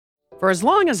For as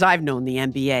long as I've known the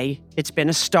NBA, it's been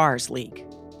a stars league.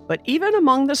 But even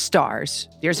among the stars,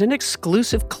 there's an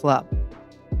exclusive club.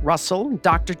 Russell and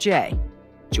Dr. J,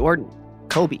 Jordan,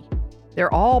 Kobe,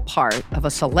 they're all part of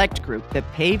a select group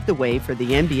that paved the way for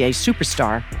the NBA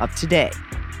superstar of today.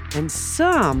 And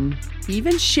some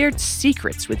even shared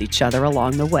secrets with each other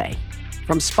along the way.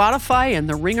 From Spotify and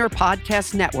the Ringer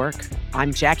Podcast Network,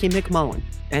 I'm Jackie McMullen,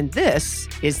 and this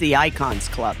is the Icons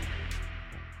Club.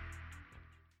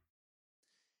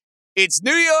 It's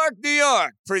New York, New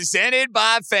York, presented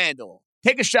by FanDuel.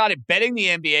 Take a shot at betting the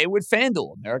NBA with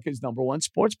FanDuel, America's #1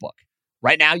 sportsbook.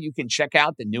 Right now, you can check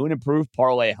out the new and improved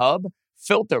Parlay Hub,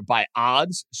 filter by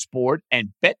odds, sport, and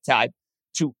bet type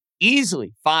to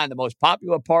easily find the most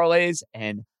popular parlays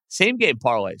and same-game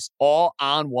parlays all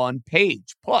on one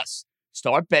page. Plus,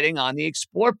 start betting on the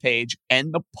Explore page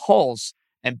and the Pulse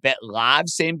and bet live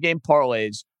same-game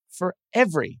parlays for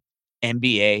every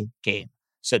NBA game.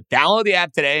 So download the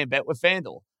app today and bet with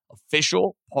FanDuel,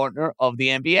 official partner of the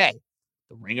NBA.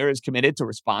 The Ringer is committed to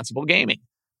responsible gaming.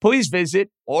 Please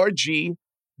visit rg-help.com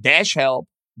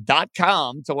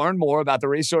to learn more about the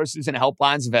resources and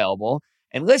helplines available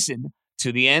and listen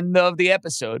to the end of the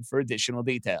episode for additional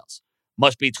details.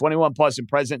 Must be 21 plus and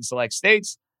present in select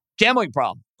states. Gambling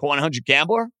problem? Call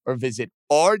 1-800-GAMBLER or visit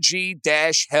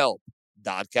rg-help.com.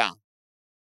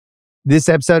 This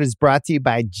episode is brought to you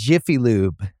by Jiffy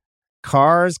Lube.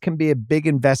 Cars can be a big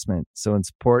investment, so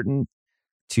it's important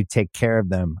to take care of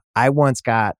them. I once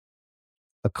got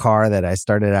a car that I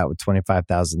started out with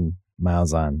 25,000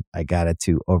 miles on. I got it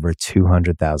to over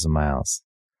 200,000 miles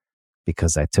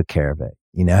because I took care of it.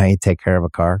 You know how you take care of a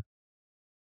car?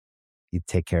 You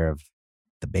take care of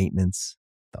the maintenance,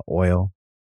 the oil,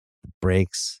 the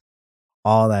brakes,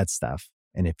 all that stuff.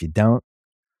 And if you don't,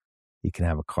 you can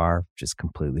have a car just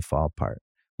completely fall apart.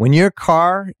 When your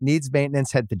car needs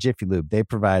maintenance, head to Jiffy Lube. They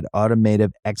provide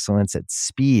automotive excellence at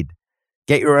speed.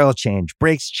 Get your oil change,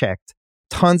 brakes checked,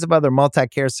 tons of other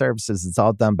multi-care services. It's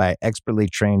all done by expertly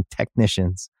trained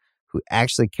technicians who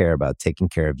actually care about taking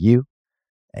care of you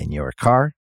and your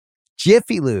car.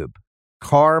 Jiffy Lube,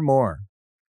 car more.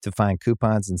 To find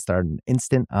coupons and start an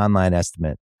instant online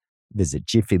estimate, visit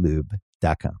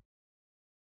jiffylube.com.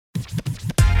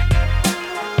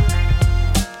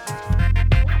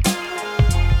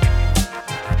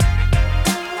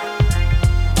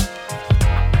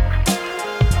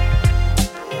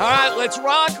 All right, let's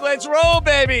rock, let's roll,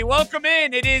 baby. Welcome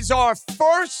in. It is our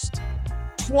first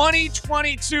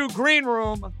 2022 Green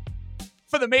Room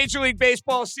for the Major League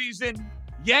Baseball season.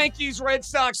 Yankees, Red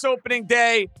Sox opening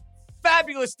day.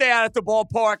 Fabulous day out at the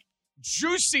ballpark.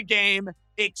 Juicy game,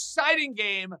 exciting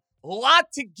game. A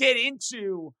lot to get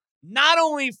into, not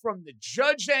only from the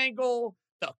Judge angle,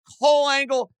 the Cole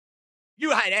angle. You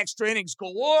had extra innings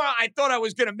galore. I thought I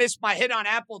was going to miss my hit on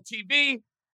Apple TV.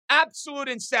 Absolute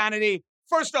insanity.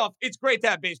 First off, it's great to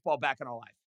have baseball back in our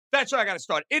life. That's where I got to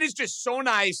start. It is just so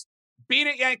nice being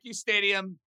at Yankee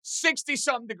Stadium,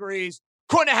 60-something degrees.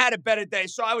 Couldn't have had a better day.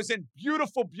 So I was in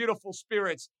beautiful, beautiful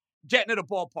spirits getting to the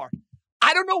ballpark.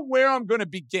 I don't know where I'm going to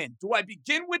begin. Do I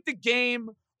begin with the game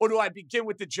or do I begin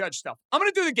with the Judge stuff? I'm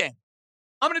going to do the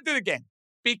game.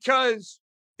 Because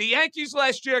the Yankees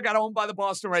last year got owned by the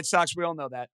Boston Red Sox. We all know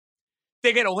that.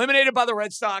 They get eliminated by the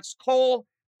Red Sox. Cole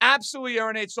absolutely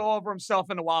urinates all over himself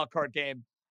in the wild card game.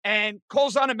 And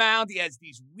Cole's on the mound. He has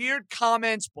these weird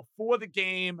comments before the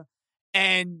game.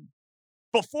 And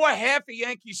before half of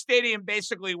Yankee Stadium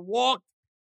basically walked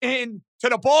into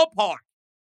the ballpark,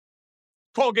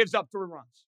 Cole gives up 3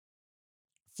 runs.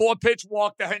 4-pitch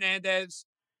walk to Hernandez.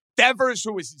 Devers,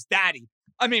 who is his daddy.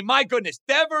 I mean, my goodness,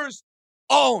 Devers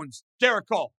owns Garrett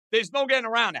Cole. There's no getting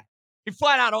around that. He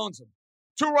flat out owns him.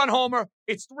 2-run homer.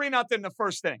 It's 3-0 in the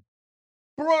first inning.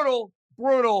 Brutal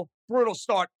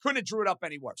start. Couldn't have drew it up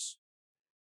any worse.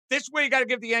 This way, you got to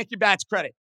give the Yankee bats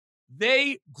credit.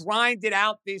 They grinded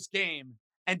out this game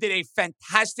and did a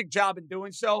fantastic job in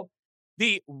doing so.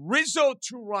 The Rizzo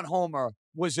 2-run homer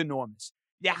was enormous.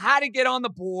 You had to get on the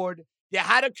board. You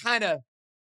had to kind of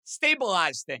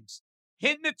stabilize things.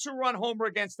 Hitting the 2-run homer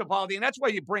against Eovaldi, and that's why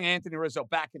you bring Anthony Rizzo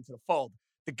back into the fold.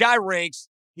 The guy rakes.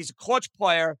 He's a clutch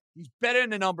player. He's better than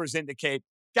the numbers indicate.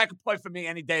 Guy can play for me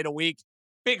any day of the week.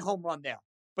 Big home run there.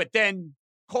 But then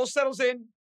Cole settles in.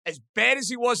 As bad as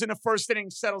he was in the first inning,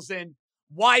 settles in.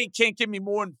 Why he can't give me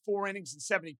more than 4 innings and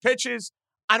 70 pitches.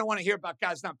 I don't want to hear about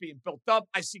guys not being built up.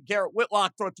 I see Garrett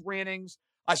Whitlock throw 3 innings.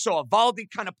 I saw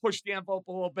Eovaldi kind of push the envelope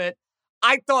a little bit.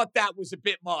 I thought that was a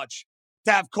bit much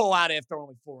to have Cole out after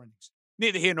only 4 innings.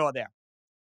 Neither here nor there.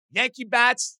 Yankee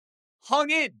bats hung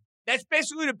in. That's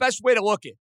basically the best way to look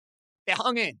at it. They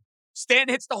hung in.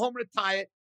 Stanton hits the homer to tie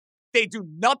it. They do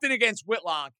nothing against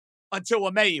Whitlock. until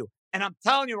LeMahieu. And I'm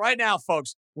telling you right now,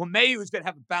 folks, LeMahieu is going to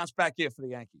have a bounce back year for the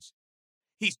Yankees.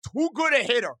 He's too good a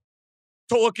hitter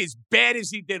to look as bad as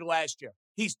he did last year.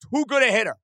 He's too good a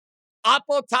hitter.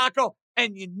 Oppo Taco,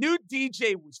 and you knew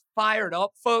DJ was fired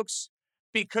up, folks,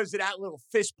 because of that little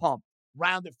fist pump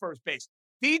round at first base.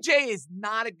 DJ is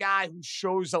not a guy who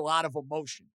shows a lot of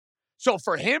emotion. So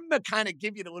for him to kind of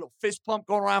give you the little fist pump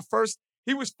going around first,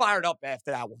 he was fired up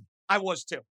after that one. I was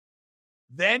too.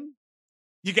 Then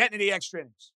you get into the extra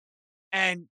innings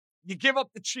and you give up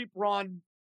the cheap run.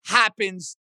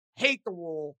 Happens. Hate the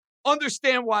rule.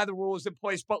 Understand why the rule is in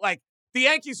place. But like the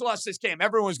Yankees lost this game.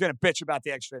 Everyone's going to bitch about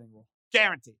the extra inning rule.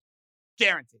 Guaranteed.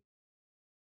 Guaranteed.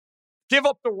 Give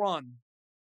up the run.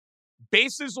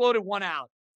 Bases loaded, 1 out.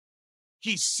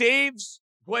 He saves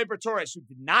Gleyber Torres, who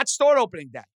did not start opening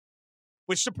day,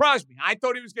 which surprised me. I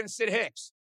thought he was going to sit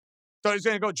Hicks. Thought he was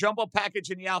going to go jumbo package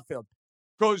in the outfield.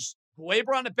 Goes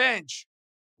Gleyber on the bench.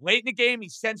 Late in the game, he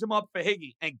sends him up for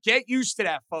Higgy. And get used to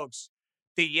that, folks.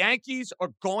 The Yankees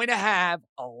are going to have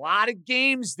a lot of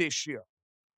games this year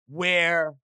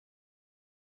where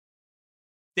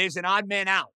there's an odd man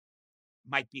out.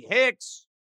 Might be Hicks,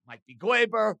 might be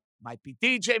Gleyber, might be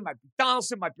DJ, might be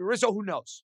Donaldson, might be Rizzo, who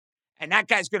knows? And that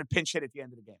guy's going to pinch hit at the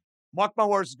end of the game. Mark my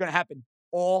words, it's going to happen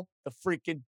all the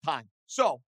freaking time.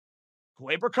 So,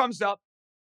 Gleyber comes up,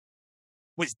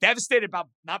 was devastated about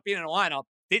not being in the lineup,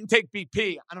 didn't take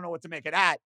BP. I don't know what to make of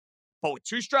that. But with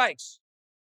 2 strikes,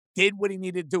 did what he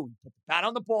needed to do. He put the bat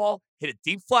on the ball, hit a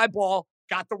deep fly ball,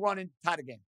 got the run in, tied the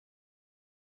game.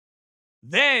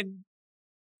 Then,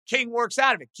 King works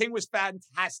out of it. King was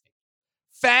fantastic.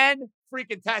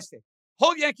 Fan-freaking-tastic.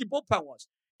 Whole Yankee bullpen was.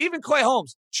 Even Clay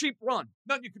Holmes, cheap run.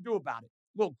 Nothing you could do about it.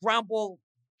 Little ground ball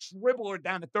dribbler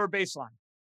down the third baseline.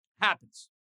 Happens.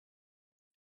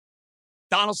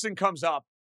 Donaldson comes up.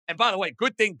 And by the way,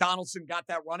 good thing Donaldson got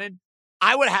that run in.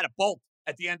 I would have had a bolt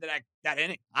at the end of that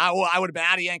inning. I would have been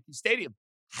out of Yankee Stadium.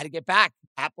 Had to get back.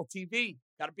 Apple TV.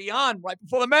 Got to be on right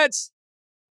before the Mets.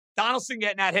 Donaldson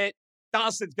getting that hit.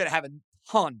 Donaldson's going to have a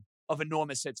ton of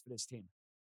enormous hits for this team.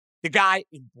 The guy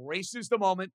embraces the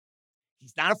moment.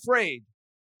 He's not afraid.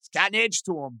 He's got an edge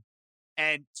to him.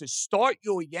 And to start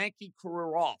your Yankee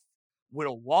career off with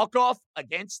a walk-off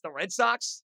against the Red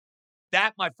Sox,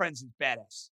 that, my friends, is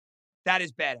badass. That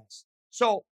is badass.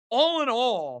 So, all in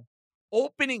all,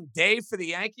 opening day for the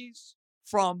Yankees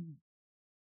from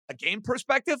a game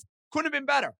perspective couldn't have been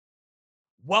better.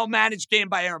 Well-managed game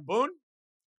by Aaron Boone.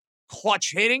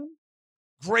 Clutch hitting.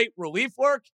 Great relief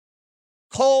work.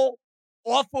 Cole,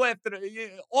 awful in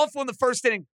the first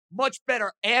inning. Much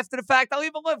better after the fact. I'll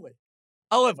even live with it.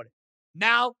 I'll live with it.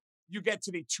 Now, you get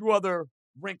to the 2 other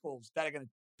wrinkles that are going to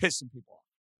piss some people off.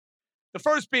 The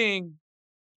first being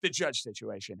the Judge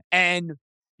situation. And,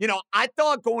 I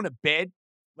thought going to bed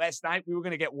last night, we were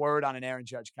going to get word on an Aaron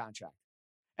Judge contract.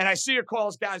 And I see your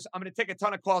calls, guys. I'm going to take a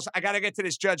ton of calls. I got to get to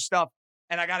this Judge stuff,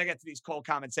 and I got to get to these Cole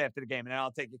comments after the game, and then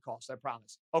I'll take your calls. I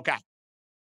promise. Okay.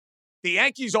 The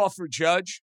Yankees offered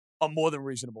Judge a more than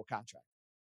reasonable contract.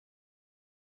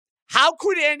 How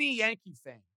could any Yankee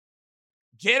fan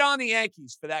get on the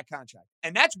Yankees for that contract?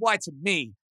 And that's why, to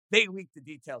me, they leaked the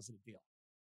details of the deal.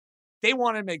 They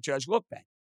wanted to make Judge look bad.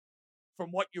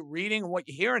 From what you're reading and what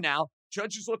you're hearing now,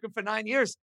 Judge is looking for 9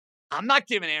 years. I'm not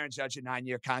giving Aaron Judge a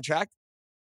 9-year contract.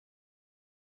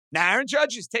 Now, Aaron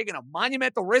Judge is taking a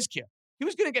monumental risk here. He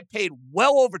was going to get paid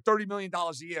well over $30 million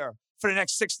a year for the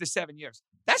next 6 to 7 years.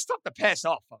 That's tough to pass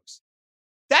up, folks.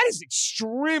 That is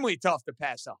extremely tough to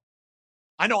pass up.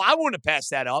 I know I wouldn't have passed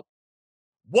that up.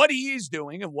 What he is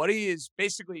doing and what he is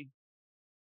basically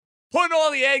putting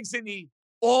all the eggs in the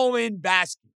all-in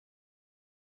basket.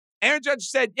 Aaron Judge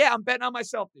said, yeah, I'm betting on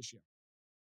myself this year.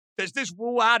 Does this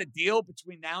rule out a deal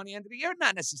between now and the end of the year?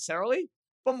 Not necessarily,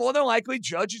 but more than likely,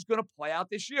 Judge is going to play out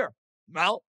this year.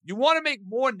 Well, you want to make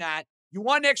more than that. You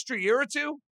want an extra year or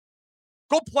two?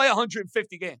 Go play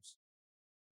 150 games.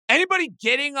 Anybody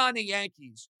getting on the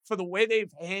Yankees for the way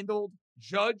they've handled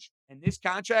Judge and this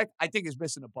contract, I think is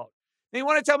missing the boat. Now, you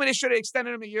want to tell me they should have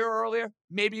extended him a year earlier?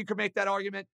 Maybe you could make that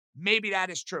argument. Maybe that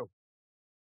is true.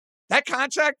 That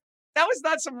contract, that was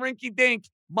not some rinky-dink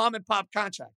mom-and-pop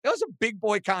contract. That was a big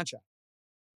boy contract.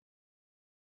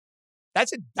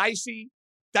 That's a dicey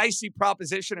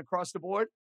proposition across the board.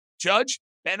 Judge,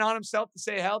 betting on himself to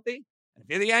stay healthy. And if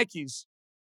you're the Yankees,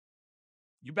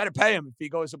 you better pay him if he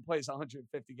goes and plays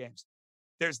 150 games.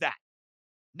 There's that.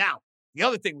 Now, the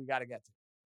other thing we got to get to.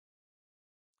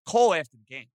 Cole after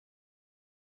the game.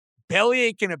 Belly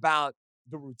aching about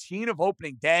the routine of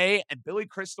opening day and Billy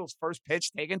Crystal's first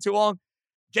pitch taking too long.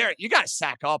 Garrett, you got to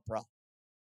sack up, bro.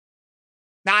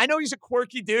 Now, I know he's a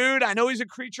quirky dude. I know he's a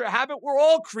creature of habit. We're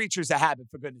all creatures of habit,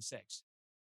 for goodness sakes.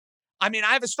 I mean,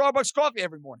 I have a Starbucks coffee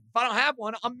every morning. If I don't have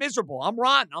one, I'm miserable. I'm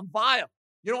rotten. I'm vile.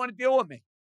 You don't want to deal with me.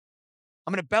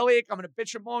 I'm going to bellyache. I'm going to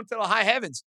bitch and moan to the high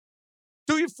heavens.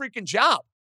 Do your freaking job.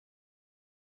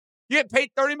 You get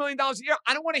paid $30 million a year.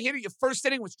 I don't want to hear that your first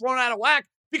inning was thrown out of whack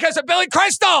because of Billy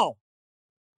Crystal.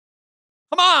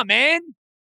 Come on, man.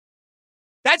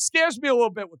 That scares me a little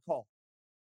bit with Cole.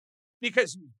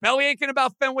 Because bellyaching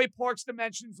about Fenway Park's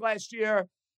dimensions last year,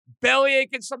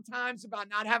 bellyaching sometimes about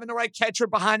not having the right catcher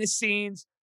behind the scenes.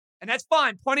 And that's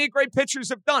fine. Plenty of great pitchers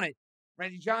have done it.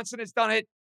 Randy Johnson has done it.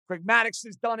 Greg Maddux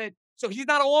has done it. So he's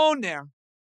not alone there.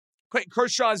 Clayton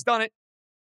Kershaw has done it.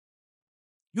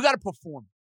 You got to perform.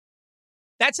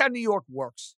 That's how New York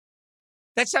works.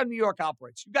 That's how New York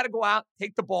operates. You got to go out,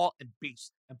 take the ball, and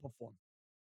beast and perform.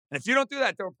 And if you don't do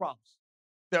that, there are problems.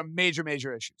 There are major,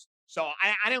 major issues. So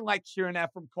I didn't like hearing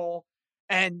that from Cole.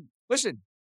 And listen,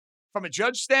 from a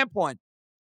Judge standpoint,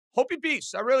 hope he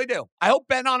beasts. I really do. I hope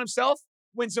betting on himself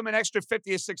wins him an extra $50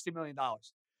 or $60 million.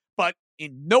 But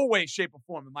in no way, shape, or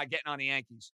form am I getting on the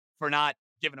Yankees for not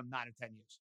giving them 9 or 10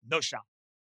 years. No shot.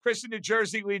 Chris in New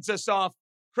Jersey leads us off.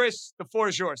 Chris, the floor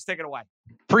is yours. Take it away.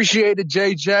 Appreciate it,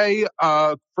 JJ.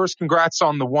 First, congrats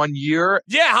on the 1 year.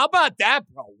 Yeah, how about that,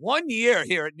 bro? 1 year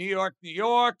here at New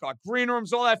York, our green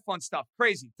rooms, all that fun stuff.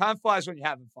 Crazy. Time flies when you're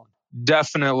having fun.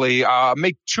 Definitely.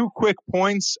 Make 2 quick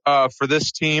points for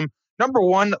this team. Number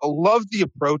one, love the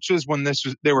approaches when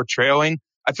they were trailing.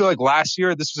 I feel like last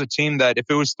year, this was a team that if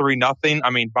it was 3-0, I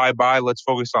mean, bye-bye, let's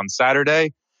focus on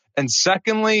Saturday. And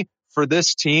secondly, for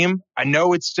this team, I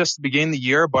know it's just the beginning of the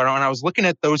year, but when I was looking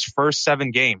at those first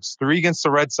 7 games, 3 against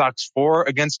the Red Sox, 4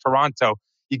 against Toronto,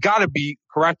 you got to be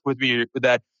correct with me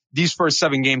that these first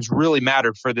 7 games really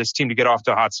mattered for this team to get off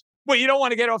to a hot start. Well, you don't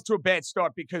want to get off to a bad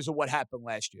start because of what happened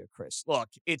last year, Chris. Look,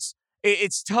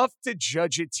 it's tough to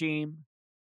judge a team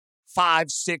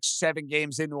 5, 6, 7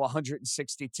 games into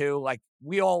 162. Like,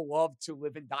 we all love to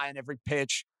live and die on every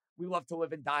pitch. We love to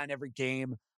live and die on every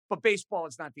game. But baseball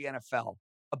is not the NFL.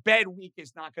 A bad week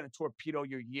is not going to torpedo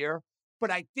your year.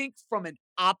 But I think from an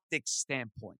optics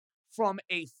standpoint, from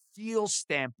a feel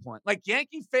standpoint, like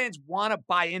Yankee fans want to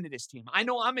buy into this team. I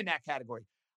know I'm in that category.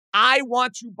 I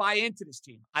want to buy into this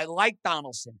team. I like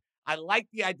Donaldson. I like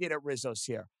the idea that Rizzo's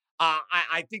here.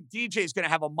 I think DJ is going to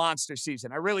have a monster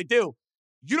season. I really do.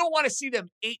 You don't want to see them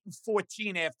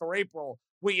 8-14 after April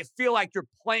where you feel like you're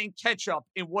playing catch up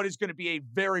in what is going to be a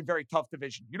very, very tough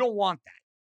division. You don't want that.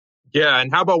 Yeah,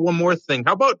 and how about one more thing?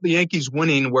 How about the Yankees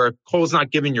winning where Cole's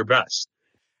not giving your best?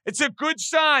 It's a good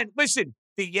sign. Listen,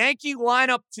 the Yankee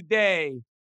lineup today,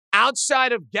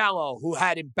 outside of Gallo, who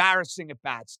had embarrassing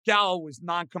at-bats, Gallo was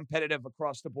non-competitive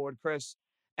across the board, Chris,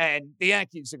 and the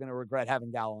Yankees are going to regret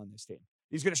having Gallo on this team.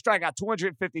 He's going to strike out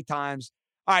 250 times.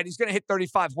 All right, he's going to hit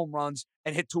 35 home runs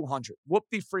and hit 200.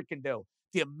 Whoop-de-freaking-do.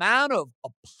 The amount of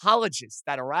apologists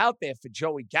that are out there for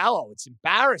Joey Gallo, it's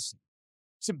embarrassing.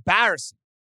 It's embarrassing.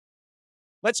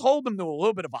 Let's hold them to a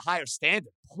little bit of a higher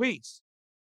standard, please.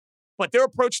 But their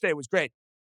approach today was great.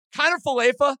 Kiner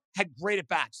Falefa had great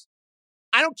at-bats.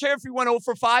 I don't care if he went 0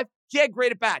 for 5. He had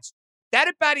great at-bats. That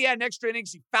at-bat he had in extra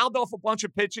innings, he fouled off a bunch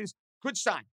of pitches. Good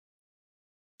sign.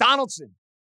 Donaldson,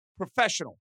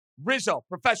 professional. Rizzo,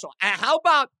 professional. And how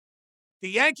about the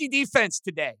Yankee defense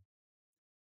today?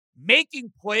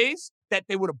 Making plays that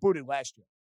they would have booted last year.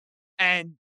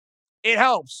 And it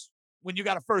helps when you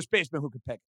got a first baseman who can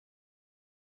pick.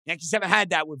 Yankees haven't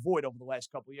had that with Voit over the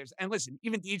last couple of years. And listen,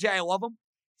 even DJ, I love him.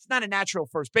 He's not a natural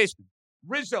first baseman.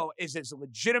 Rizzo is as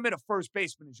legitimate a first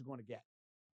baseman as you're going to get.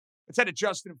 Let's head to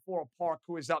Justin in Floral Park,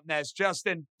 who is up next.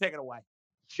 Justin, take it away.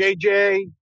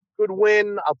 JJ, good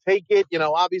win. I'll take it.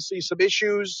 Obviously some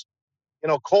issues.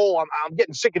 Cole, I'm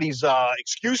getting sick of these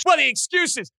excuses. Well, the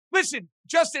excuses. Listen,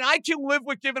 Justin, I can live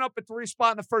with giving up a 3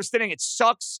 spot in the first inning. It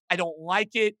sucks. I don't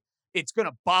like it. It's going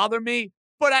to bother me.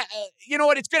 But you know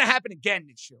what? It's going to happen again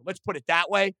this year. Let's put it that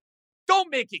way.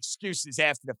 Don't make excuses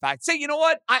after the fact. Say, you know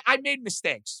what? I made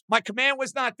mistakes. My command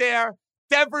was not there.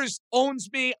 Devers owns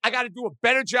me. I got to do a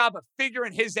better job of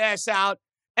figuring his ass out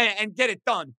and get it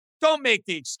done. Don't make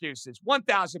the excuses.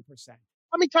 1,000%. How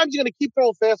many times are you going to keep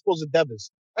throwing fastballs at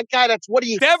Devers? That guy,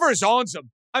 Devers owns him.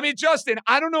 I mean, Justin,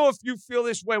 I don't know if you feel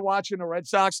this way watching the Red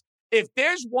Sox. If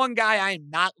there's one guy I am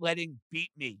not letting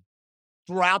beat me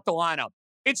throughout the lineup,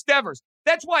 it's Devers.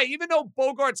 That's why even though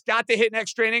Bogarts got to hit in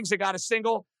extra innings and got a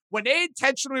single, when they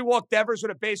intentionally walked Devers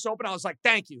with a base open, I was like,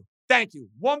 thank you. Thank you.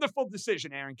 Wonderful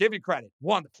decision, Aaron. Give you credit.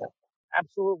 Wonderful.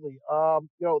 Absolutely.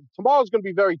 Tomorrow's going to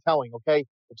be very telling, okay?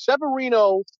 If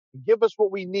Severino can give us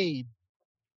what we need,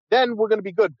 then we're going to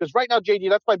be good. Because right now, JD,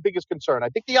 that's my biggest concern. I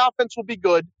think the offense will be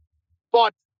good.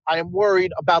 But I am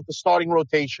worried about the starting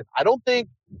rotation. I don't think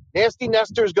Nasty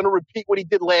Nestor is going to repeat what he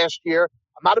did last year.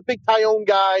 I'm not a big Tyone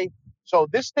guy. So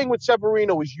this thing with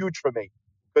Severino is huge for me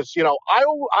because,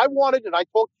 I wanted, and I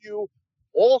talked to you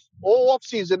all off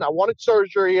season, I wanted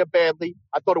Serger here badly.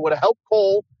 I thought it would have helped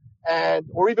Cole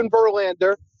or even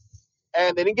Verlander,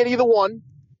 and they didn't get either one.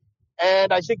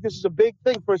 And I think this is a big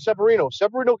thing for Severino.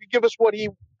 Severino could give us what he,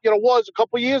 was a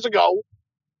couple of years ago.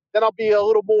 Then I'll be a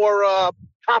little more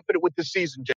confident with this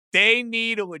season, Jay. They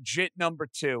need a legit number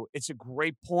two. It's a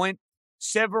great point.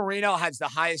 Severino has the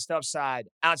highest upside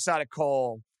outside of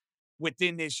Cole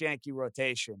within this Yankee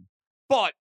rotation.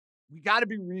 But we got to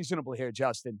be reasonable here,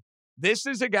 Justin. This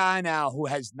is a guy now who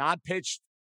has not pitched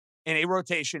in a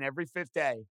rotation every fifth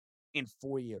day in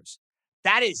 4 years.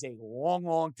 That is a long,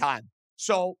 long time.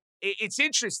 So it's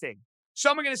interesting.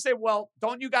 Some are going to say, well,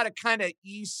 don't you got to kind of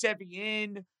ease Sevy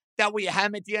in? That way you have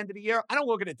him at the end of the year? I don't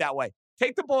look at it that way.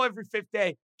 Take the ball every fifth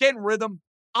day. Get in rhythm.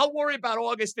 I'll worry about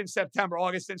August and September.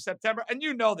 And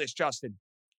you know this, Justin.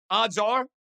 Odds are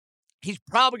he's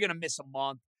probably going to miss a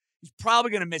month. He's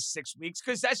probably going to miss 6 weeks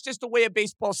because that's just the way a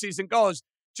baseball season goes.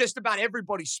 Just about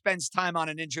everybody spends time on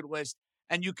an injured list,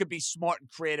 and you could be smart and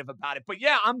creative about it. But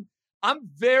yeah, I'm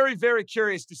very, very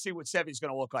curious to see what Sevy's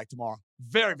going to look like tomorrow.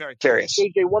 Very, very curious.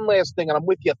 AJ, one last thing, and I'm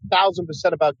with you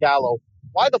 1,000% about Gallo.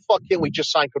 Why the fuck can't we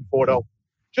just sign Conforto?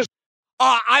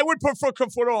 I would prefer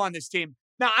Conforto on this team.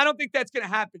 Now, I don't think that's going to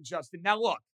happen, Justin. Now,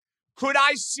 look, could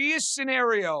I see a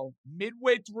scenario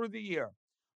midway through the year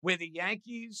where the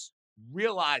Yankees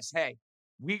realize, hey,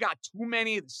 we got too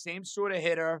many of the same sort of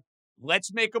hitter.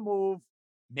 Let's make a move.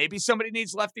 Maybe somebody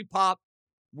needs lefty pop.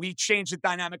 We change the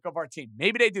dynamic of our team.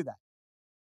 Maybe they do that.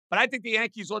 But I think the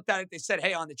Yankees looked at it. They said,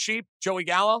 hey, on the cheap, Joey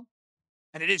Gallo,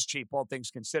 and it is cheap, all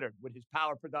things considered, with his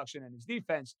power production and his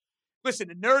defense. Listen,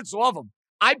 the nerds love him.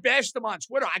 I bashed him on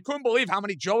Twitter. I couldn't believe how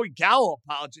many Joey Gallo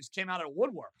apologists came out of the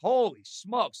woodwork. Holy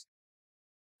smokes.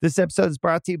 This episode is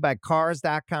brought to you by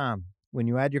Cars.com. When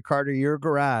you add your car to your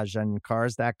garage on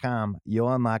Cars.com,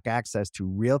 you'll unlock access to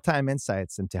real-time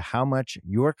insights into how much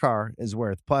your car is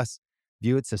worth. Plus,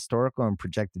 view its historical and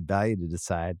projected value to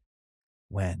decide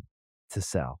when to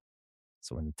sell.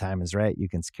 So when the time is right, you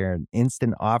can secure an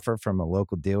instant offer from a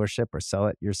local dealership or sell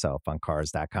it yourself on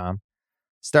Cars.com.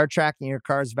 Start tracking your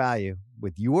car's value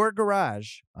with your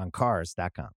garage on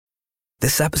Cars.com.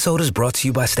 This episode is brought to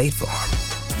you by State Farm.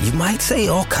 You might say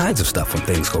all kinds of stuff when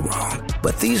things go wrong,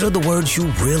 but these are the words you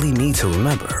really need to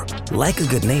remember. Like a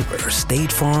good neighbor,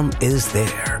 State Farm is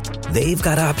there. They've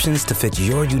got options to fit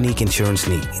your unique insurance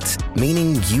needs,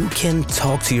 meaning you can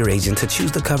talk to your agent to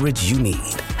choose the coverage you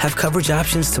need, have coverage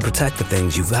options to protect the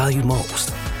things you value most,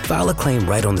 file a claim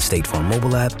right on the State Farm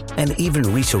mobile app, and even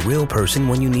reach a real person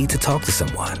when you need to talk to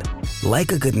someone.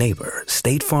 Like a good neighbor,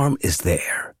 State Farm is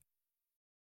there.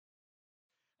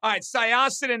 All right,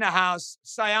 Syosset in the house.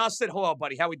 Syosset, hello,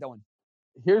 buddy. How we doing?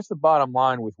 Here's the bottom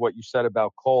line with what you said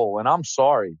about Cole, and I'm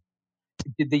sorry.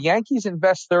 Did the Yankees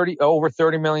invest over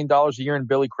 $30 million a year in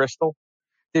Billy Crystal?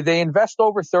 Did they invest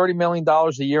over $30 million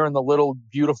a year in the little,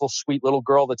 beautiful, sweet little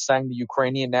girl that sang the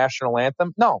Ukrainian national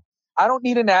anthem? No. I don't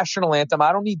need a national anthem.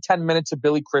 I don't need 10 minutes of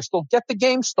Billy Crystal. Get the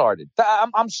game started.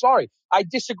 I'm sorry. I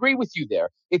disagree with you there.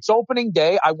 It's opening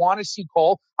day. I want to see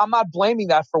Cole. I'm not blaming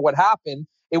that for what happened.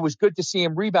 It was good to see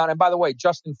him rebound. And by the way,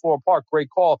 Justin Flora Park, great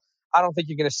call. I don't think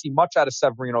you're going to see much out of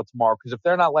Severino tomorrow because if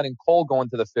they're not letting Cole go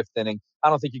into the fifth inning, I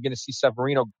don't think you're going to see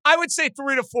Severino. I would say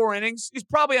 3 to 4 innings. He's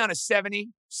probably on a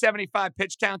 70, 75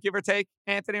 pitch count, give or take,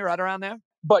 Anthony, right around there.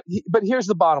 But here's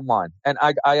the bottom line. And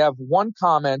I have one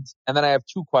comment and then I have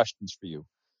 2 questions for you.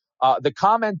 The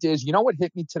comment is, you know what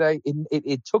hit me today?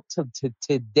 It took to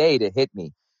today to hit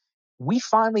me. We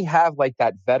finally have like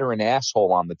that veteran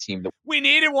asshole on the team. We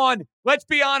needed one. Let's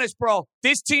be honest, bro.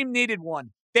 This team needed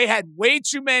one. They had way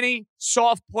too many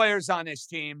soft players on this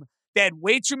team. They had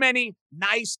way too many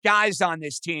nice guys on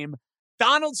this team.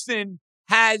 Donaldson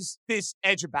has this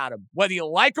edge about him, whether you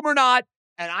like him or not.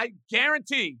 And I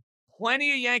guarantee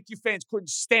plenty of Yankee fans couldn't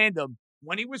stand him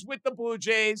when he was with the Blue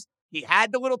Jays. He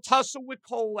had the little tussle with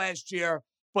Cole last year.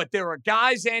 But there are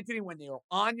guys, Anthony, when they are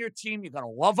on your team, you're going to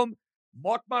love them.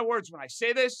 Mark my words when I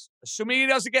say this, assuming he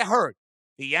doesn't get hurt,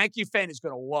 the Yankee fan is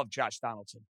going to love Josh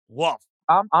Donaldson. Love.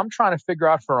 I'm trying to figure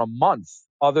out for a month,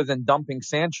 other than dumping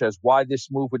Sanchez, why this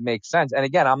move would make sense. And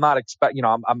again, I'm not expecting,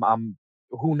 I'm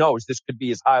who knows? This could be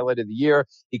his highlight of the year.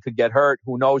 He could get hurt.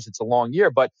 Who knows? It's a long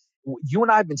year. But you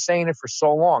and I have been saying it for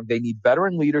so long. They need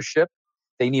veteran leadership.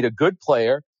 They need a good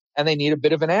player, and they need a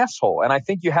bit of an asshole. And I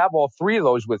think you have all 3 of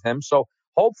those with him. So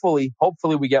hopefully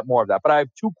we get more of that. But I have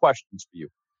 2 questions for you.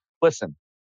 Listen,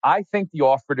 I think the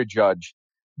offer to Judge,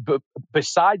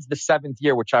 besides the 7th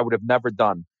year, which I would have never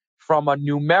done, from a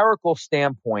numerical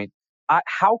standpoint,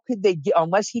 how could they get,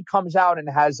 unless he comes out and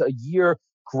has a year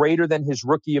greater than his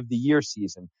rookie of the year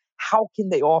season, how can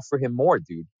they offer him more,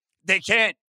 dude? They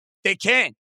can't. They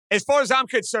can't. As far as I'm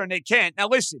concerned, they can't. Now,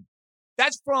 listen,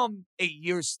 that's from a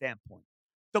year's standpoint.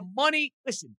 The money,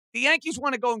 listen, the Yankees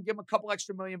want to go and give him a couple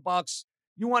extra $1 million.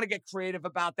 You want to get creative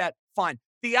about that? Fine.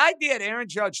 The idea that Aaron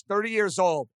Judge, 30 years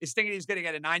old, is thinking he's going to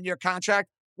get a 9-year contract,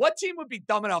 what team would be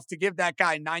dumb enough to give that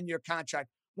guy a 9-year contract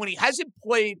when he hasn't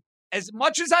played as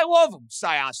much as I love him,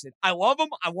 Syosset? I love him.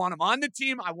 I want him on the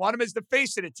team. I want him as the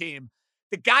face of the team.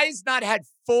 The guy has not had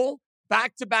full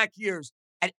back-to-back years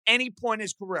at any point in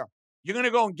his career. You're going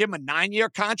to go and give him a 9-year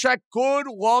contract? Good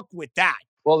luck with that.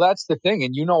 Well, that's the thing.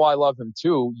 And I love him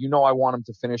too. I want him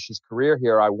to finish his career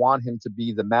here. I want him to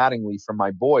be the Mattingly for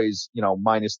my boys,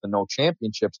 minus the no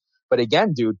championships. But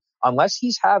again, dude, unless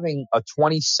he's having a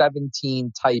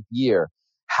 2017 type year,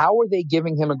 how are they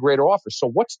giving him a greater offer? So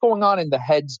what's going on in the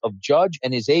heads of Judge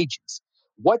and his agents?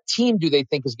 What team do they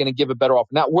think is going to give a better offer?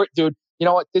 Now, dude, you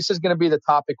know what? This is going to be the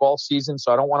topic all season,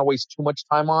 so I don't want to waste too much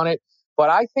time on it. But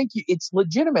I think it's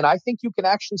legitimate. I think you can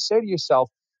actually say to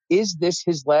yourself, is this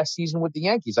his last season with the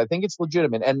Yankees? I think it's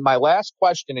legitimate. And my last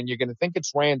question, and you're going to think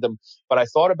it's random, but I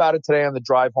thought about it today on the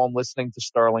drive home listening to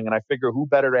Sterling, and I figure who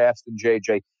better to ask than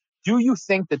JJ. Do you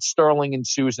think that Sterling and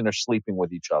Susan are sleeping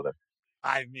with each other?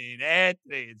 I mean,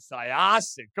 Anthony and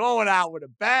Syosset going out with a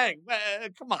bang.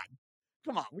 Come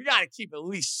on. We got to keep at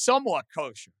least somewhat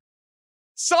kosher.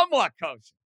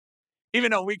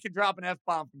 Even though we can drop an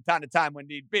F-bomb from time to time when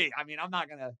need be. I mean, I'm not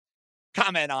going to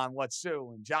comment on what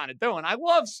Sue and John are doing. I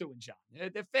love Sue and John.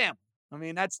 They're family. I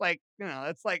mean, that's like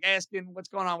asking what's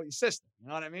going on with your sister. You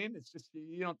know what I mean? It's just,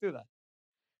 you don't do that.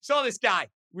 So this guy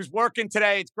was working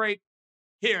today. It's great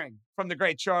hearing from the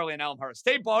great Charlie in Elmhurst.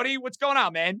 Hey, buddy, what's going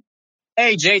on, man?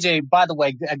 Hey, JJ, by the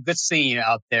way, good seeing you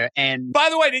out there. And by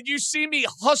the way, did you see me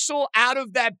hustle out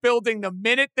of that building the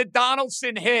minute that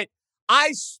Donaldson hit?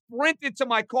 I sprinted to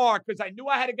my car because I knew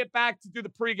I had to get back to do the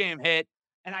pregame hit,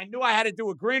 and I knew I had to do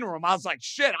a green room. I was like,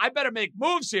 shit, I better make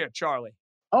moves here, Charlie.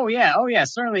 Oh, yeah,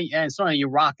 certainly, certainly you're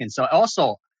rocking. So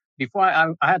also, before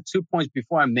I had 2 points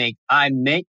before I make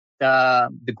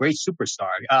the great superstar,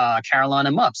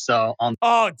 Carolina Mupp. So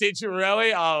oh, did you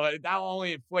really? Oh, that'll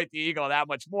only inflate the ego that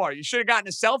much more. You should have gotten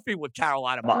a selfie with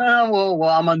Carolina Mupp. Well,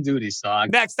 I'm on duty, so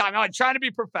next time. I'm trying to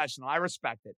be professional. I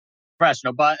respect it.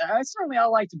 Professional, but certainly I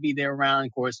like to be there around.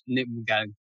 Of course, we got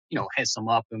to head some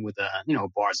up and with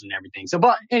bars and everything. So,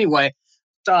 but anyway,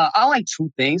 I like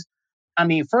two things. I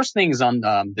mean, first thing is on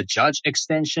the Judge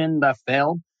extension that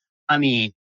failed. I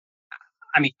mean,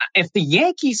 if the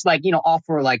Yankees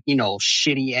offer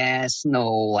shitty ass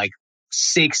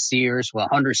 6 years for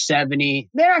 170,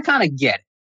 then I kind of get it.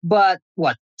 But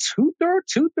what,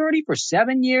 230 for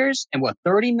 7 years and what,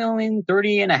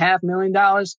 $30.5 million?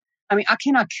 I mean, I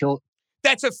cannot kill.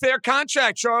 That's a fair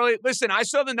contract, Charlie. Listen, I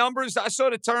saw the numbers. I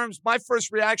saw the terms. My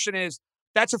first reaction is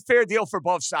that's a fair deal for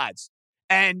both sides.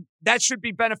 And that should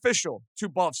be beneficial to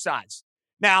both sides.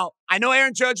 Now, I know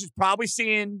Aaron Judge is probably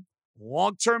seeing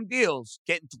long-term deals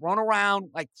getting thrown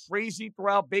around like crazy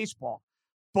throughout baseball.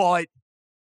 But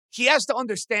he has to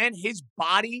understand his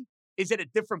body is at a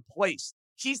different place.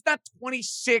 He's not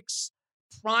 26,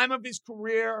 prime of his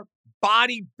career,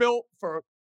 body built for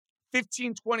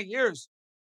 15, 20 years.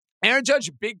 Aaron Judge,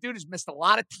 a big dude, has missed a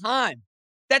lot of time.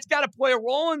 That's got to play a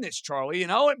role in this, Charlie.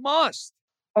 It must.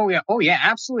 Oh, yeah,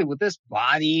 absolutely. With this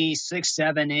body,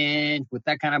 6'7" inch, with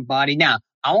that kind of body. Now,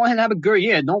 I want him to have a good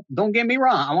year. Don't get me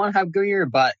wrong. I want to have a good year,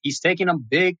 but he's taking a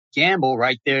big gamble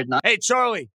right there. Hey,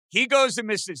 Charlie, he goes and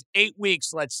misses 8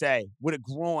 weeks, let's say, with a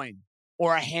groin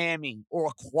or a hammy or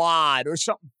a quad or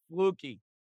something fluky.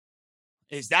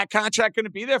 Is that contract going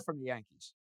to be there from the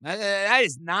Yankees? That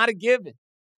is not a given.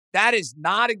 That is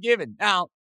not a given. Now,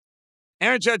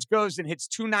 Aaron Judge goes and hits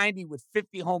 290 with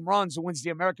 50 home runs and wins the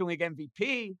American League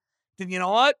MVP. Then you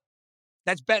know what?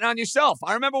 That's betting on yourself.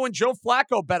 I remember when Joe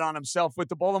Flacco bet on himself with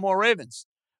the Baltimore Ravens.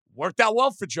 Worked out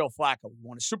well for Joe Flacco. He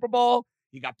won a Super Bowl.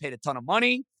 He got paid a ton of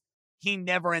money. He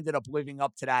never ended up living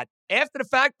up to that after the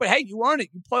fact. But, hey, you earn it.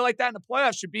 You play like that in the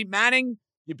playoffs. You beat Manning.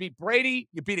 You beat Brady.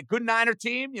 You beat a good Niner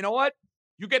team. You know what?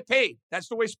 You get paid. That's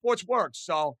the way sports works.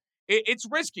 So it's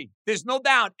risky. There's no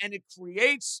doubt. And it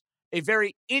creates a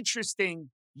very interesting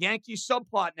Yankee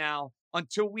subplot now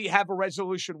until we have a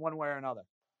resolution one way or another.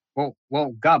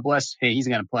 Well, God bless. Hey, he's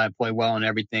going to play well and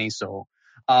everything. So,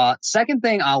 second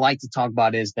thing I like to talk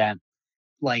about is that,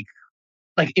 like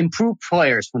improved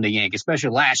players from the Yankees, especially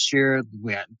last year,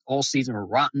 we had all season were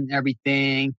rotten and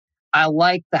everything. I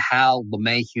like how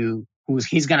LeMahieu,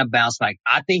 he's going to bounce back.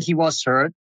 I think he was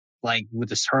hurt, with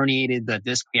this herniated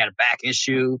disc. He had a back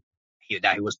issue.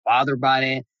 that he was bothered by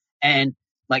it. And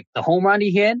like the home run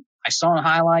he hit, I saw in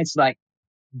highlights, like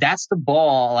that's the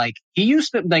ball. Like he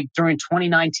used to, like during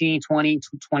 2019,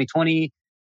 2020,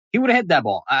 he would have hit that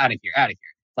ball out of here.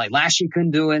 Like last year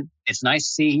couldn't do it. It's nice to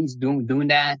see he's doing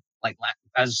that. Like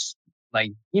as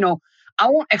like, I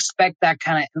won't expect that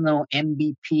kind of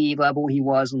MVP level he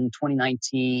was in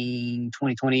 2019,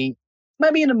 2020.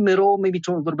 Maybe in the middle, maybe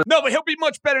to a little bit. No, but he'll be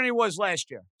much better than he was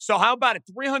last year. So how about it?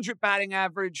 300 batting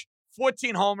average,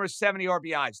 14 homers, 70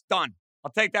 RBIs. Done.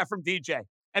 I'll take that from DJ.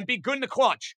 And be good in the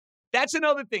clutch. That's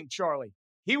another thing, Charlie.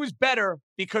 He was better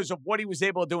because of what he was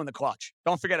able to do in the clutch.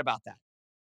 Don't forget about that.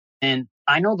 And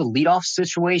I know the leadoff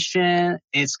situation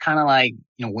is kind of like,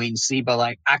 wait and see, but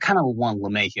like I kind of want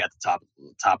LeMahieu at the top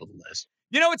of the list.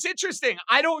 It's interesting.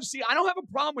 I don't have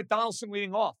a problem with Donaldson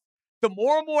leading off. The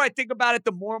more and more I think about it,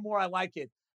 the more and more I like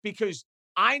it because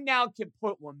I now can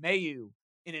put LeMahieu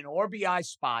in an RBI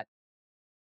spot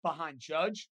behind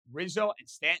Judge, Rizzo, and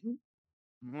Stanton.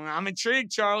 I'm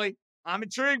intrigued, Charlie. I'm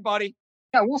intrigued, buddy.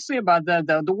 Yeah, we'll see about that.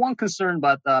 The one concern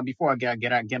about before I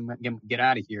get out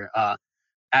of here, the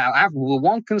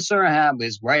one concern I have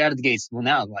is right out of the gates. Well,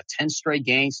 now about 10 straight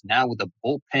games now with the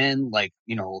bullpen,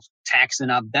 taxing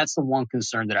up. That's the one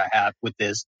concern that I have with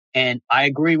this. And I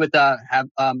agree with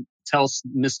tell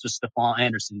Mr. Stephon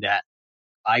Anderson that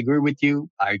I agree with you.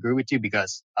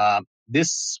 Because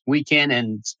this weekend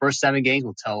and first 7 games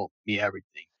will tell me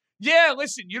everything. Yeah,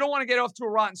 listen, you don't want to get off to a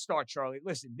rotten start, Charlie.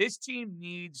 Listen, this team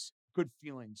needs good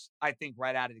feelings, I think,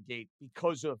 right out of the gate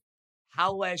because of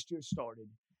how last year started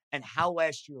and how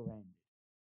last year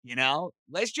ended.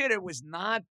 Last year there was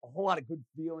not a whole lot of good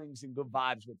feelings and good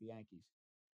vibes with the Yankees.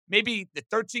 Maybe the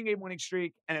 13-game winning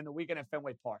streak and then the weekend at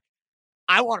Fenway Park.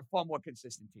 I want a far more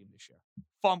consistent team this year.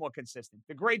 Far more consistent.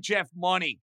 The great Jeff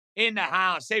Money in the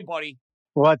house. Hey, buddy.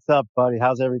 What's up, buddy?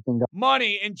 How's everything going?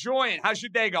 Money, enjoying. How's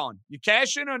your day going? You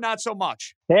cashing or not so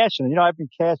much? Cashing. I've been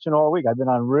cashing all week. I've been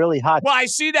on really hot. Well, I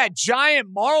see that giant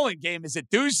Marlin game is a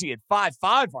doozy at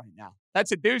 5-5 right now.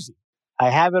 That's a doozy. I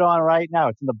have it on right now.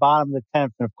 It's in the bottom of the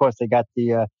 10th. And, of course, they got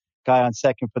the guy on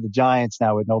second for the Giants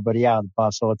now with nobody out.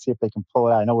 So let's see if they can pull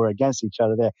it out. I know we're against each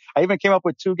other there. I even came up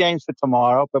with 2 games for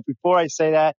tomorrow. But before I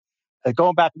say that,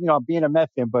 going back, being a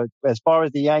Mets fan, but as far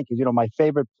as the Yankees, my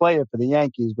favorite player for the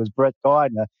Yankees was Brett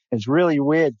Gardner. It's really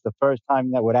weird the first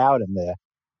time that without him there.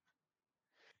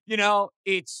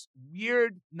 It's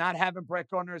weird not having Brett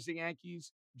Gardner as the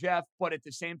Yankees, Jeff, but at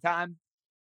the same time,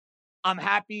 I'm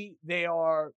happy they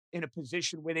are in a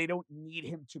position where they don't need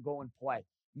him to go and play.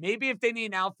 Maybe if they need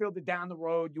an outfielder down the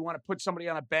road, you want to put somebody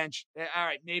on a bench. All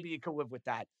right, maybe you can live with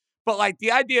that. But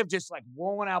the idea of just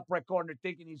rolling out Brett Gardner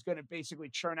thinking he's going to basically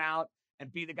churn out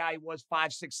and be the guy he was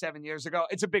 5, 6, 7 years ago,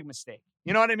 it's a big mistake.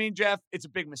 You know what I mean, Jeff? It's a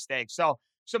big mistake. So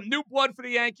some new blood for the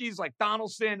Yankees like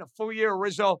Donaldson, a full year of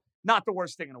Rizzo, not the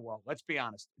worst thing in the world. Let's be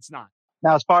honest. It's not.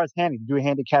 Now, as far as did you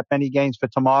handicap any games for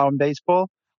tomorrow in baseball?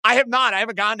 I have not. I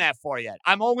haven't gone that far yet.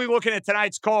 I'm only looking at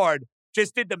tonight's card.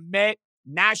 Just did the Met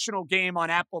national game on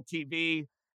Apple TV,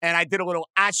 and I did a little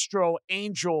Astro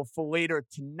Angel for later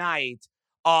tonight.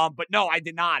 But no, I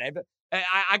did not.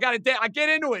 I got to. I get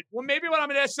into it. Well, maybe when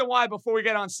I'm at SNY before we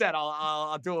get on set,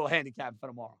 I'll do a little handicap for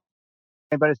tomorrow.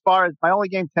 But as far as my only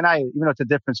game tonight, even though it's a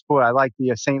different sport, I like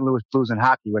the St. Louis Blues in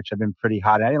hockey, which have been pretty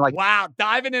hot. I didn't like. Wow,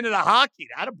 diving into the hockey,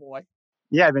 attaboy.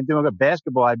 Yeah, I've been doing good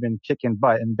basketball. I've been kicking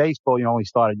butt. And baseball, only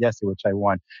started yesterday, which I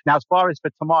won. Now, as far as for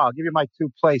tomorrow, I'll give you my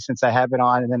 2 plays since I have it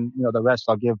on, and then the rest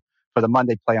I'll give for the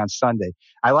Monday play on Sunday.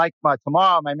 I like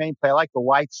tomorrow. My main play. I like the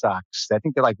White Sox. I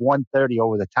think they're 130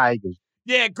 over the Tigers.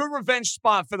 Yeah, good revenge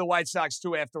spot for the White Sox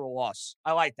too after a loss.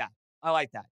 I like that.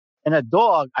 And a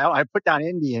dog, I put down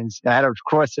Indians. I had to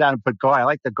cross it out and put Guard. I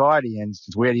like the Guardians.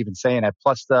 It's weird even saying that.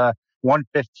 Plus the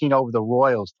 115 over the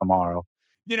Royals tomorrow.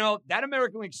 That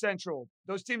American League Central,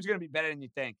 those teams are going to be better than you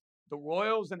think. The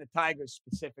Royals and the Tigers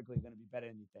specifically are going to be better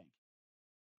than you think.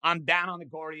 I'm down on the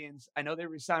Guardians. I know they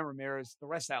re-signed Ramirez. The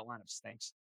rest of that lineup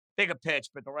stinks. Bigger pitch,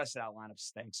 but the rest of that lineup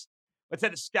stinks. Let's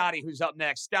head to Scotty, who's up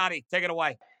next. Scotty, take it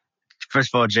away.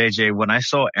 First of all, JJ, when I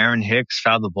saw Aaron Hicks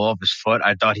foul the ball off his foot,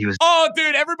 I thought he was... Oh,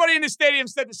 dude, everybody in the stadium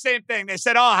said the same thing. They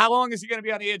said, how long is he going to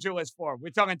be on the injury list for? We're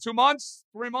talking 2 months?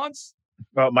 3 months?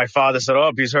 Well, my father said,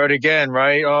 he's hurt again,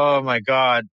 right? Oh, my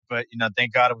God. But,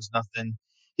 thank God it was nothing.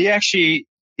 He actually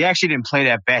didn't play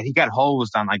that bad. He got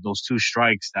hosed on, those 2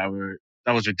 strikes that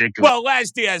was ridiculous. Well,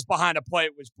 Laz Diaz behind the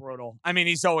plate was brutal. I mean,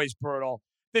 he's always brutal.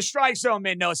 The strike zone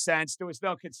made no sense. There was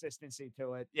no consistency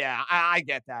to it. Yeah, I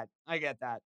get that.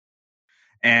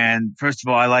 And first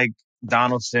of all, I like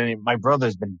Donaldson. My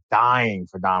brother's been dying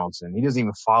for Donaldson. He doesn't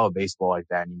even follow baseball like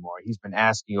that anymore. He's been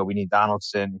asking, we need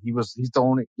Donaldson. He's the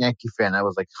only Yankee fan that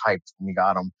was hyped when we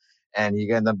got him. and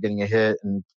he ended up getting a hit,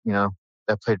 and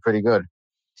that played pretty good.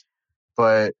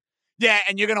 But yeah,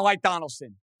 and you're gonna like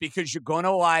Donaldson because you're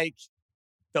gonna like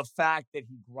the fact that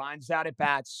he grinds out at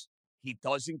bats, he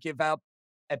doesn't give up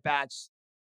at bats,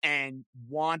 and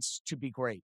wants to be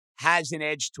great. Has an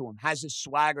edge to him, has a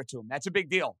swagger to him. That's a big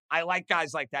deal. I like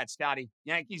guys like that, Scotty.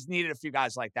 Yankees needed a few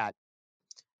guys like that.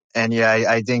 And yeah,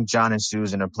 I think John and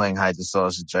Susan are playing hide the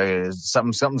sausage.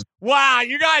 Something's. Wow,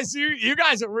 you guys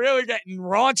are really getting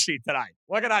raunchy tonight.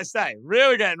 What can I say?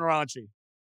 Really getting raunchy.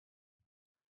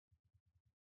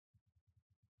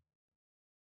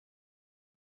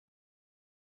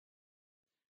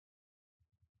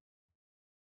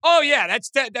 Oh yeah,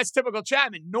 that's typical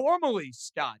Chapman. Normally,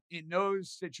 Scott, in those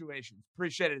situations,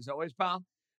 appreciate it as always, pal.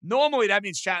 Normally, that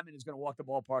means Chapman is going to walk the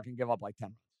ballpark and give up like 10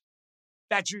 runs.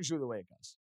 That's usually the way it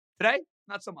goes. Today,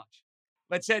 not so much.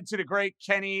 Let's head to the great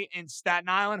Kenny in Staten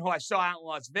Island, who I saw out in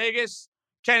Las Vegas.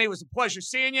 Kenny, it was a pleasure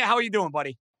seeing you. How are you doing,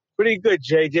 buddy? Pretty good,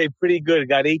 JJ. Pretty good.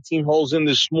 Got 18 holes in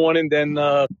this morning. Then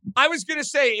I was going to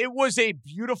say it was a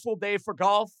beautiful day for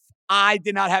golf. I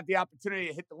did not have the opportunity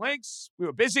to hit the links. We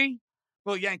were busy.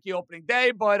 Little Yankee opening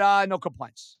day, but no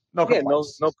complaints. No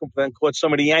complaints. No complaints. Caught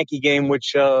some of the Yankee game,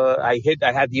 which I hit.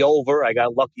 I had the over. I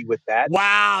got lucky with that.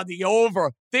 Wow, the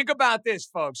over. Think about this,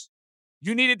 folks.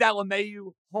 You needed that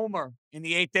LeMahieu homer in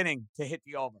the 8th inning to hit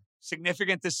the over.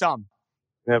 Significant to some.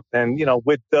 Yep. And,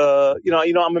 with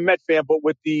I'm a Met fan, but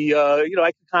with the, I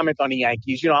can comment on the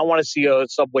Yankees. I want to see a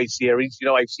Subway Series.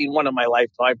 I've seen one in my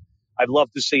lifetime. I'd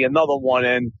love to see another one.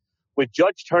 And with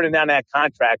Judge turning down that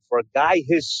contract for a guy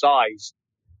his size,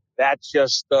 that's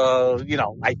just,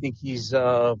 I think he's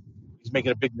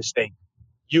making a big mistake,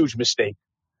 huge mistake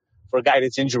for a guy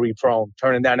that's injury prone,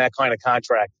 turning down that kind of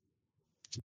contract.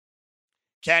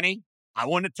 Kenny, I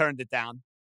wouldn't have turned it down.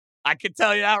 I can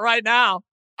tell you that right now.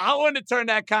 I wouldn't have turned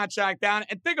that contract down.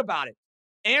 And think about it.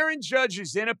 Aaron Judge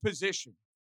is in a position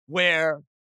where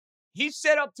he's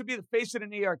set up to be the face of the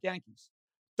New York Yankees.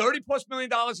 $30+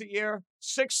 million a year,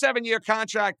 6-7 year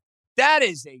contract. That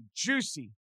is a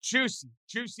juicy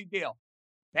deal.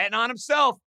 Betting on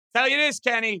himself. Tell you this,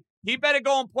 Kenny, he better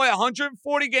go and play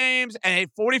 140 games and hit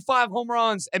 45 home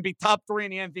runs and be top 3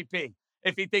 in the MVP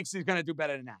if he thinks he's going to do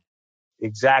better than that.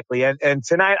 Exactly. And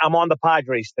tonight, I'm on the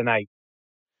Padres tonight.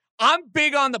 I'm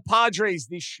big on the Padres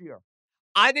this year.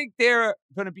 I think they're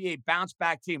going to be a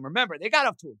bounce-back team. Remember, they got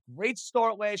off to a great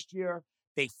start last year.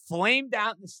 They flamed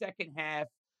out in the second half.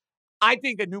 I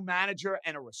think a new manager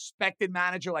and a respected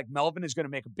manager like Melvin is going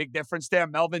to make a big difference there.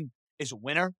 Melvin is a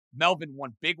winner. Melvin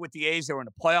won big with the A's. They were in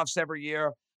the playoffs every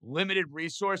year. Limited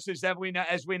resources,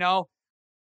 as we know.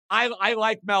 I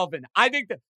like Melvin. I think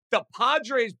the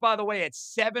Padres, by the way, at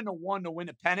 7-1 to win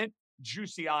the pennant.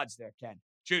 Juicy odds there, Ken.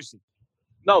 Juicy.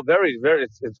 No, very, very.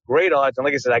 It's great odds. And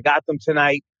like I said, I got them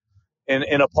tonight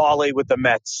in a parlay with the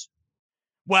Mets.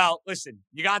 Well, listen,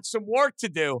 you got some work to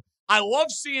do. I love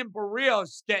seeing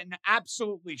Barrios getting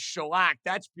absolutely shellacked.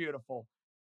 That's beautiful.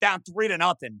 Down 3-0,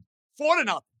 4-0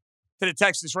 to the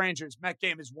Texas Rangers. Met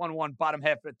game is 1-1, bottom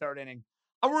half of the 3rd inning.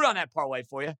 I'll root on that parlay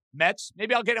for you. Mets,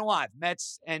 maybe I'll get in live.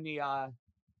 Mets and the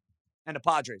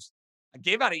Padres. I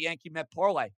gave out a Yankee Met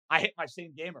parlay. I hit my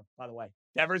same gamer, by the way.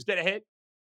 Devers get a hit.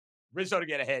 Rizzo to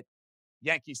get a hit.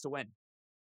 Yankees to win.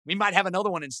 We might have another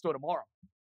one in store tomorrow.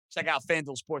 Check out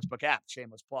FanDuel Sportsbook app.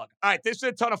 Shameless plug. All right, this is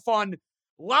a ton of fun.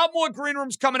 A lot more Green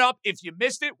Rooms coming up. If you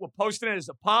missed it, we're posting it as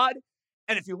a pod.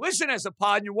 And if you listen as a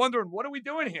pod and you're wondering, what are we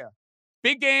doing here?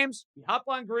 Big games. We hop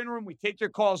on Green Room. We take your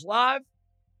calls live.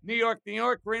 New York,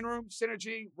 Green Room,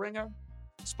 Synergy, Ringer,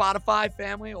 Spotify,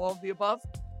 family, all of the above.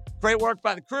 Great work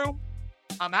by the crew.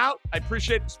 I'm out. I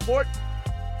appreciate the support.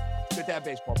 Good to have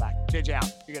baseball back. JJ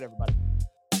out. Be good, everybody.